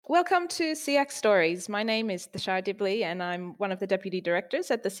Welcome to CX Stories. My name is Thashar Dibley, and I'm one of the Deputy Directors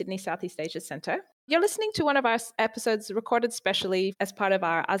at the Sydney Southeast Asia Centre. You're listening to one of our episodes recorded specially as part of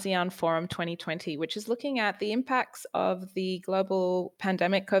our ASEAN Forum 2020, which is looking at the impacts of the global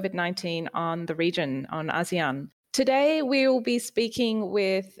pandemic COVID-19 on the region, on ASEAN. Today, we will be speaking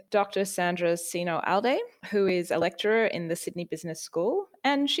with Dr. Sandra Sino-Alde, who is a lecturer in the Sydney Business School,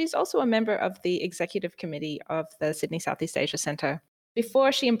 and she's also a member of the Executive Committee of the Sydney Southeast Asia Centre.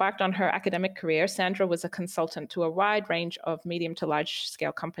 Before she embarked on her academic career, Sandra was a consultant to a wide range of medium to large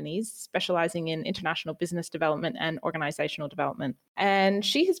scale companies, specializing in international business development and organizational development. And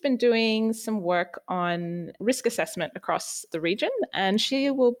she has been doing some work on risk assessment across the region. And she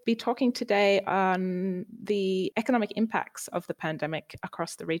will be talking today on the economic impacts of the pandemic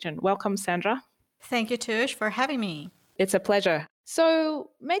across the region. Welcome, Sandra. Thank you, Tush, for having me. It's a pleasure.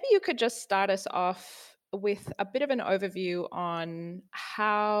 So maybe you could just start us off with a bit of an overview on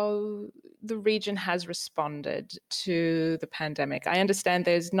how the region has responded to the pandemic. I understand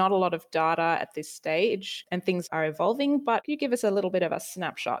there's not a lot of data at this stage and things are evolving, but can you give us a little bit of a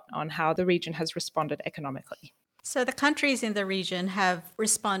snapshot on how the region has responded economically? So the countries in the region have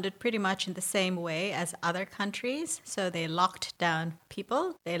responded pretty much in the same way as other countries. So they locked down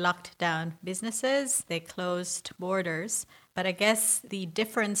people, they locked down businesses, they closed borders. But I guess the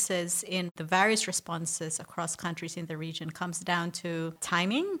differences in the various responses across countries in the region comes down to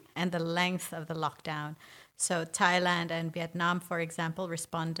timing and the length of the lockdown. So Thailand and Vietnam, for example,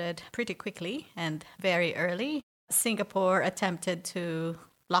 responded pretty quickly and very early. Singapore attempted to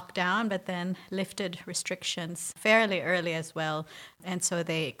lockdown, but then lifted restrictions fairly early as well. And so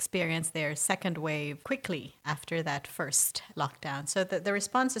they experienced their second wave quickly after that first lockdown. So the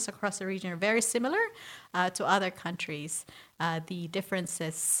responses across the region are very similar to other countries. The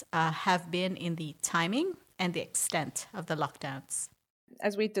differences have been in the timing and the extent of the lockdowns.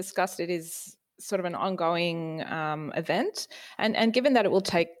 As we discussed, it is sort of an ongoing event. And given that it will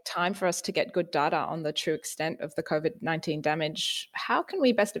take time for us to get good data on the true extent of the COVID-19 damage, how can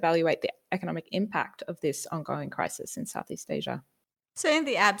we best evaluate the economic impact of this ongoing crisis in Southeast Asia? So in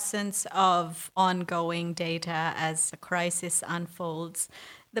the absence of ongoing data as a crisis unfolds,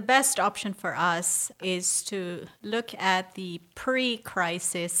 the best option for us is to look at the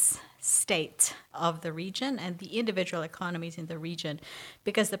pre-crisis state of the region and the individual economies in the region,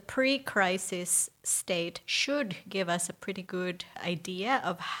 because the pre-crisis state should give us a pretty good idea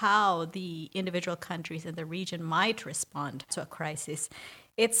of how the individual countries in the region might respond to a crisis.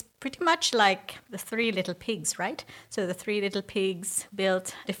 It's pretty much like the Three Little Pigs, right? So the Three Little Pigs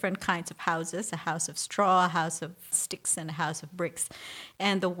built different kinds of houses, a house of straw, a house of sticks, and a house of bricks.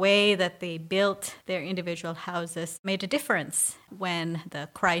 And the way that they built their individual houses made a difference when the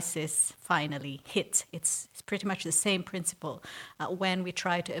crisis finally hit. It's pretty much the same principle when we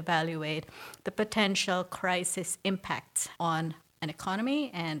try to evaluate the potential crisis impacts on an economy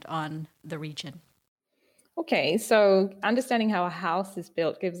and on the region. Okay, so understanding how a house is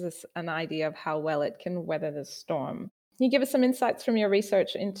built gives us an idea of how well it can weather the storm. Can you give us some insights from your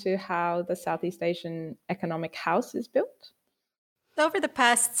research into how the Southeast Asian economic house is built? Over the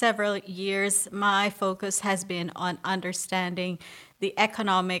past several years, my focus has been on understanding the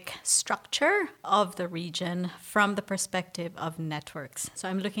economic structure of the region from the perspective of networks. So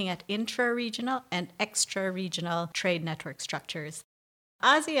I'm looking at intra-regional and extra-regional trade network structures.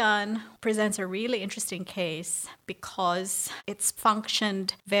 ASEAN presents a really interesting case because it's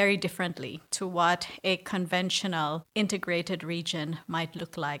functioned very differently to what a conventional integrated region might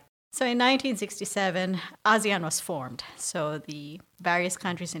look like. So in 1967, ASEAN was formed. So the various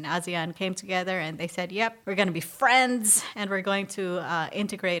countries in ASEAN came together and they said, yep, we're going to be friends and we're going to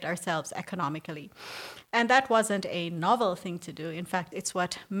integrate ourselves economically. And that wasn't a novel thing to do. In fact, it's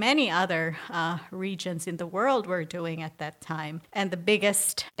what many other regions in the world were doing at that time. And the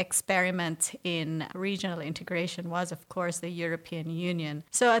biggest experiment in regional integration was, of course, the European Union.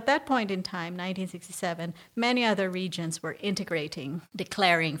 So at that point in time, 1967, many other regions were integrating,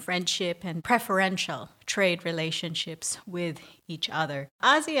 declaring friendship and preferential trade relationships with each other.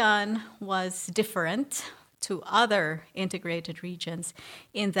 ASEAN was different to other integrated regions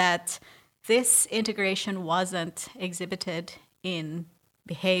in that this integration wasn't exhibited in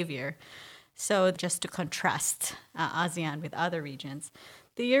behavior. So just to contrast ASEAN with other regions,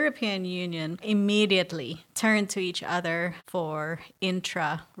 the European Union immediately turned to each other for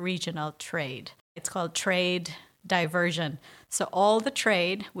intra-regional trade. It's called trade diversion. So all the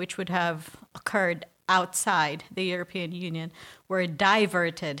trade which would have occurred outside the European Union were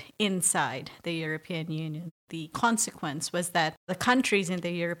diverted inside the European Union. The consequence was that the countries in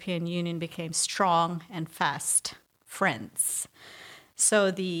the European Union became strong and fast friends.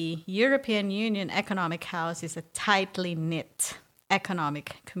 So the European Union Economic House is a tightly knit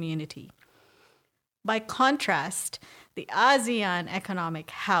economic community. By contrast, the ASEAN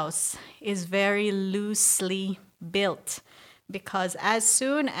Economic House is very loosely built because as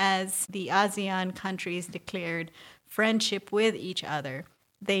soon as the ASEAN countries declared friendship with each other,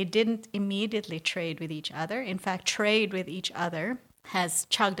 they didn't immediately trade with each other. In fact, trade with each other has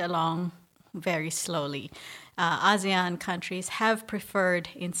chugged along very slowly. ASEAN countries have preferred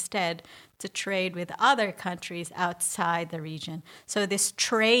instead to trade with other countries outside the region. So this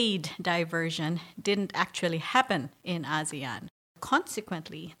trade diversion didn't actually happen in ASEAN.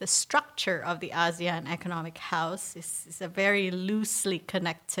 Consequently, the structure of the ASEAN Economic House is a very loosely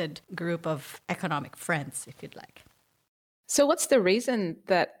connected group of economic friends, if you'd like. So what's the reason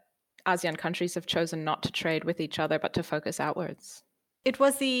that ASEAN countries have chosen not to trade with each other but to focus outwards? It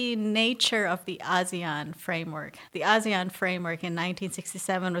was the nature of the ASEAN framework. The ASEAN framework in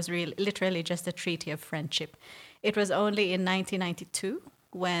 1967 was literally just a treaty of friendship. It was only in 1992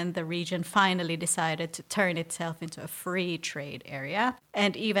 when the region finally decided to turn itself into a free trade area.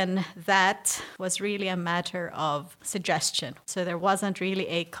 And even that was really a matter of suggestion. So there wasn't really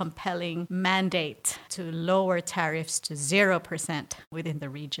a compelling mandate to lower tariffs to 0% within the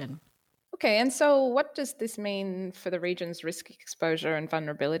region. Okay, and so what does this mean for the region's risk exposure and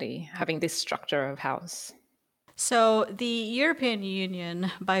vulnerability, having this structure of house? So the European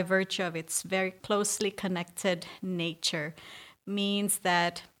Union, by virtue of its very closely connected nature, means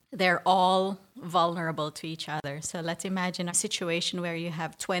that they're all vulnerable to each other. So let's imagine a situation where you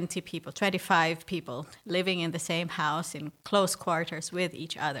have 20 people, 25 people living in the same house in close quarters with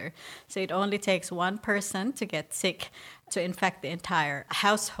each other. So it only takes one person to get sick to infect the entire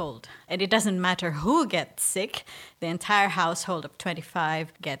household. And it doesn't matter who gets sick, the entire household of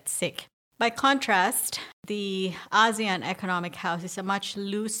 25 gets sick. By contrast, the ASEAN Economic House is a much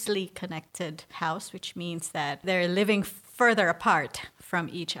loosely connected house, which means that they're living further apart from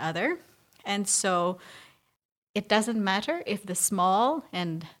each other. And so it doesn't matter if the small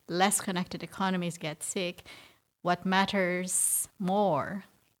and less connected economies get sick. What matters more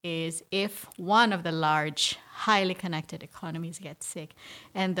is if one of the large, highly connected economies gets sick.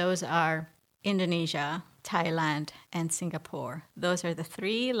 And those are Indonesia, Thailand, and Singapore. Those are the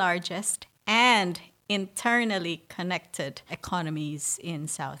three largest and internally connected economies in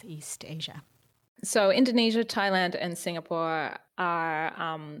Southeast Asia. So Indonesia, Thailand, and Singapore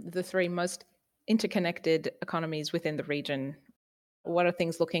are the three most interconnected economies within the region. What are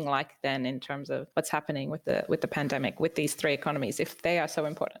things looking like then in terms of what's happening with the pandemic with these three economies, if they are so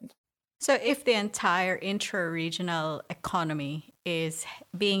important? So if the entire intra-regional economy is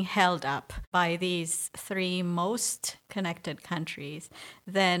being held up by these three most connected countries,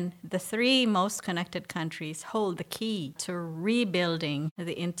 then the three most connected countries hold the key to rebuilding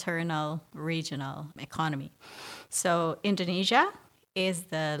the internal regional economy. So Indonesia is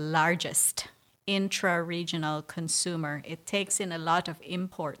the largest intra-regional consumer. It takes in a lot of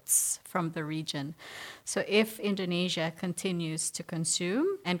imports from the region. So if Indonesia continues to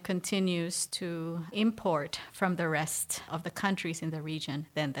consume and continues to import from the rest of the countries in the region,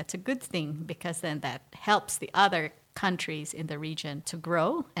 then that's a good thing, because then that helps the other countries in the region to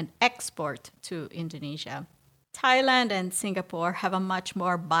grow and export to Indonesia. Thailand and Singapore have a much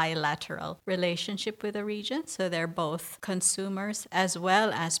more bilateral relationship with the region. So they're both consumers as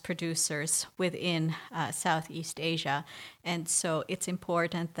well as producers within Southeast Asia. And so it's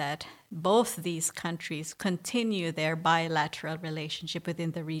important that both these countries continue their bilateral relationship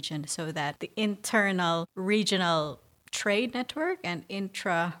within the region so that the internal regional trade network and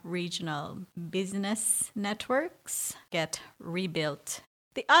intra-regional business networks get rebuilt.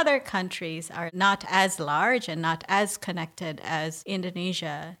 The other countries are not as large and not as connected as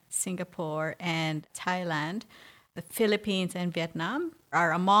Indonesia, Singapore, and Thailand. The Philippines and Vietnam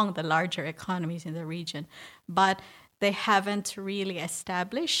are among the larger economies in the region, but they haven't really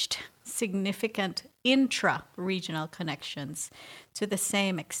established significant intra-regional connections to the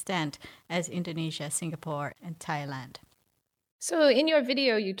same extent as Indonesia, Singapore, and Thailand. So in your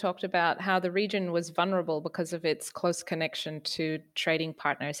video, you talked about how the region was vulnerable because of its close connection to trading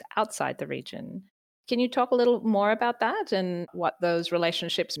partners outside the region. Can you talk a little more about that and what those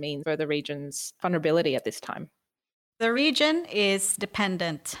relationships mean for the region's vulnerability at this time? The region is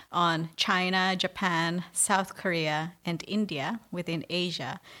dependent on China, Japan, South Korea, and India within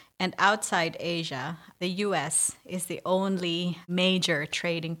Asia. And outside Asia, the US is the only major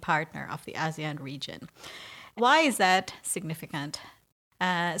trading partner of the ASEAN region. Why is that significant?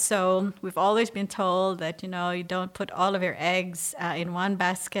 So we've always been told that, you don't put all of your eggs in one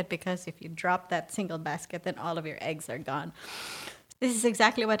basket, because if you drop that single basket, then all of your eggs are gone. This is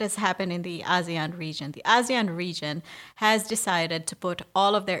exactly what has happened in the ASEAN region. The ASEAN region has decided to put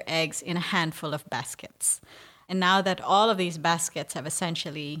all of their eggs in a handful of baskets. And now that all of these baskets have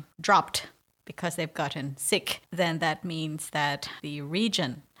essentially dropped because they've gotten sick, then that means that the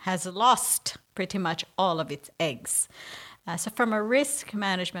region has lost pretty much all of its eggs. So from a risk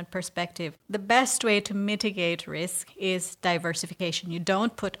management perspective, the best way to mitigate risk is diversification. You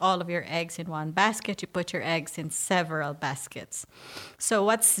don't put all of your eggs in one basket, you put your eggs in several baskets. So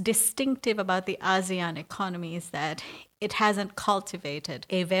what's distinctive about the ASEAN economy is that it hasn't cultivated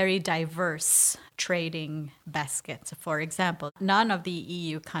a very diverse trading basket. So for example, none of the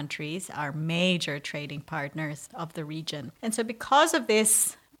EU countries are major trading partners of the region. And so because of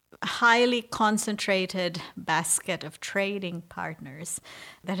this highly concentrated basket of trading partners,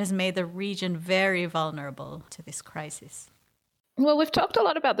 that has made the region very vulnerable to this crisis. Well, we've talked a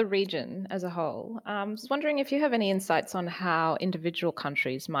lot about the region as a whole. I was wondering if you have any insights on how individual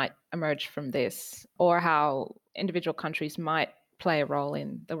countries might emerge from this, or how individual countries might play a role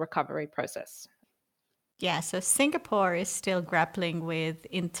in the recovery process. Yeah, so Singapore is still grappling with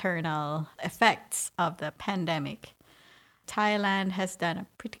internal effects of the pandemic. Thailand has done a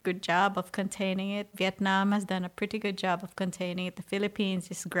pretty good job of containing it. Vietnam has done a pretty good job of containing it. The Philippines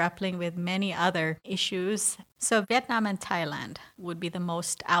is grappling with many other issues. So Vietnam and Thailand would be the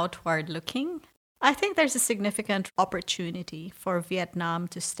most outward looking. I think there's a significant opportunity for Vietnam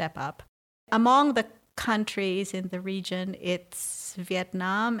to step up. Among the countries in the region, it's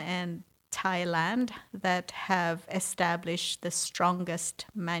Vietnam and Thailand that have established the strongest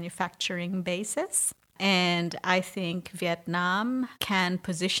manufacturing bases. And I think Vietnam can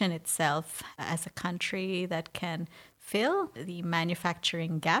position itself as a country that can fill the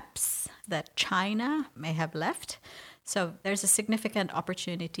manufacturing gaps that China may have left. So there's a significant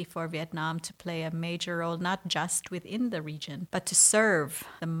opportunity for Vietnam to play a major role, not just within the region, but to serve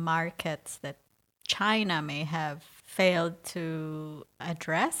the markets that China may have failed to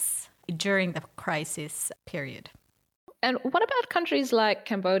address during the crisis period. And what about countries like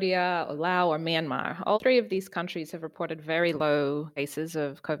Cambodia, or Laos, or Myanmar? All three of these countries have reported very low cases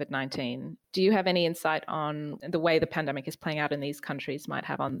of COVID-19. Do you have any insight on the way the pandemic is playing out in these countries might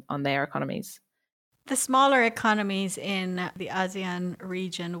have on their economies? The smaller economies in the ASEAN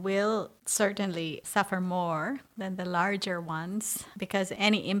region will certainly suffer more than the larger ones, because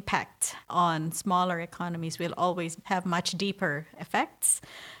any impact on smaller economies will always have much deeper effects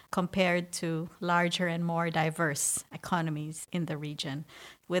compared to larger and more diverse economies in the region,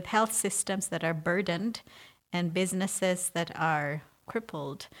 with health systems that are burdened and businesses that are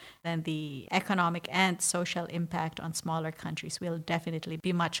crippled. Then the economic and social impact on smaller countries will definitely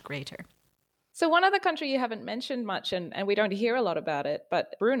be much greater. So one other country you haven't mentioned much, and we don't hear a lot about it,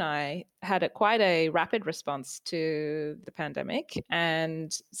 but Brunei had quite a rapid response to the pandemic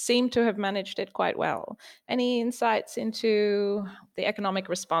and seemed to have managed it quite well. Any insights into the economic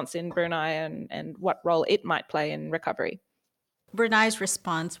response in Brunei and what role it might play in recovery? Brunei's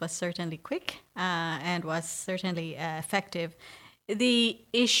response was certainly quick and was certainly effective. The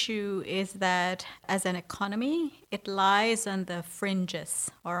issue is that as an economy, it lies on the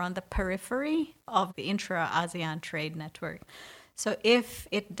fringes or on the periphery of the intra-ASEAN trade network. So if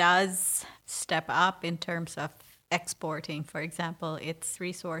it does step up in terms of exporting, for example, its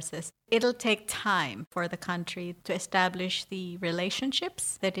resources, it'll take time for the country to establish the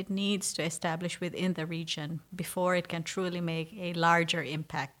relationships that it needs to establish within the region before it can truly make a larger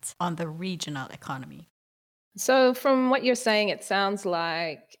impact on the regional economy. So from what you're saying, it sounds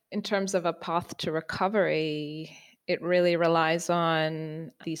like in terms of a path to recovery, it really relies on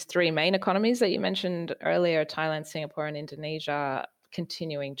these three main economies that you mentioned earlier, Thailand, Singapore, and Indonesia,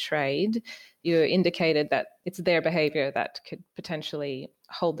 continuing trade. You indicated that it's their behavior that could potentially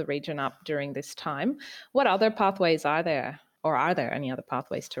hold the region up during this time. What other pathways are there, or are there any other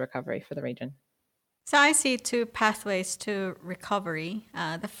pathways to recovery for the region? So I see two pathways to recovery.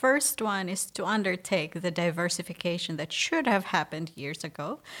 The first one is to undertake the diversification that should have happened years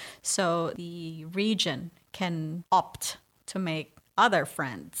ago. So the region can opt to make other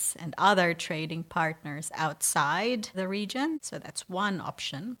friends and other trading partners outside the region. So that's one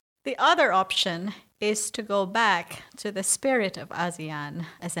option. The other option is to go back to the spirit of ASEAN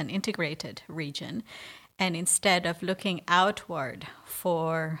as an integrated region. And instead of looking outward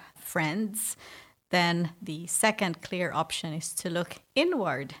for friends, then the second clear option is to look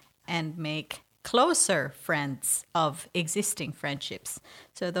inward and make closer friends of existing friendships.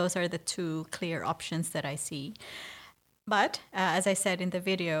 So those are the two clear options that I see. But as I said in the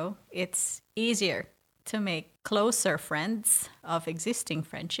video, it's easier to make closer friends of existing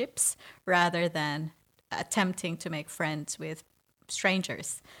friendships rather than attempting to make friends with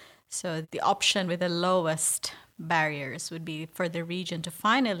strangers. So the option with the lowest barriers would be for the region to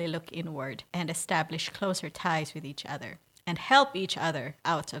finally look inward and establish closer ties with each other and help each other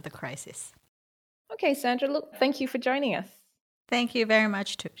out of the crisis. Okay, Sandra, look, thank you for joining us. Thank you very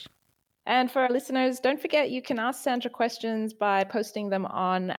much, Tush. And for our listeners, don't forget you can ask Sandra questions by posting them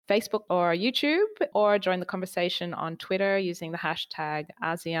on Facebook or YouTube, or join the conversation on Twitter using the hashtag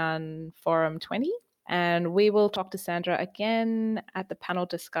ASEAN Forum 20. And we will talk to Sandra again at the panel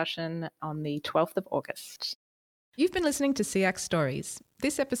discussion on the 12th of August. You've been listening to SEAC Stories.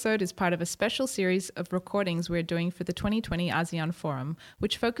 This episode is part of a special series of recordings we're doing for the 2020 ASEAN Forum,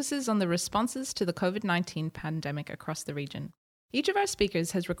 which focuses on the responses to the COVID-19 pandemic across the region. Each of our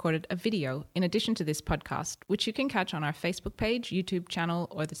speakers has recorded a video in addition to this podcast, which you can catch on our Facebook page, YouTube channel,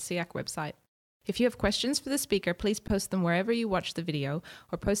 or the SEAC website. If you have questions for the speaker, please post them wherever you watch the video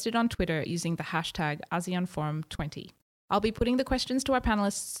or post it on Twitter using the hashtag ASEANForum20. I'll be putting the questions to our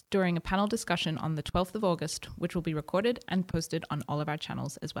panelists during a panel discussion on the 12th of August, which will be recorded and posted on all of our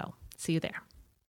channels as well. See you there.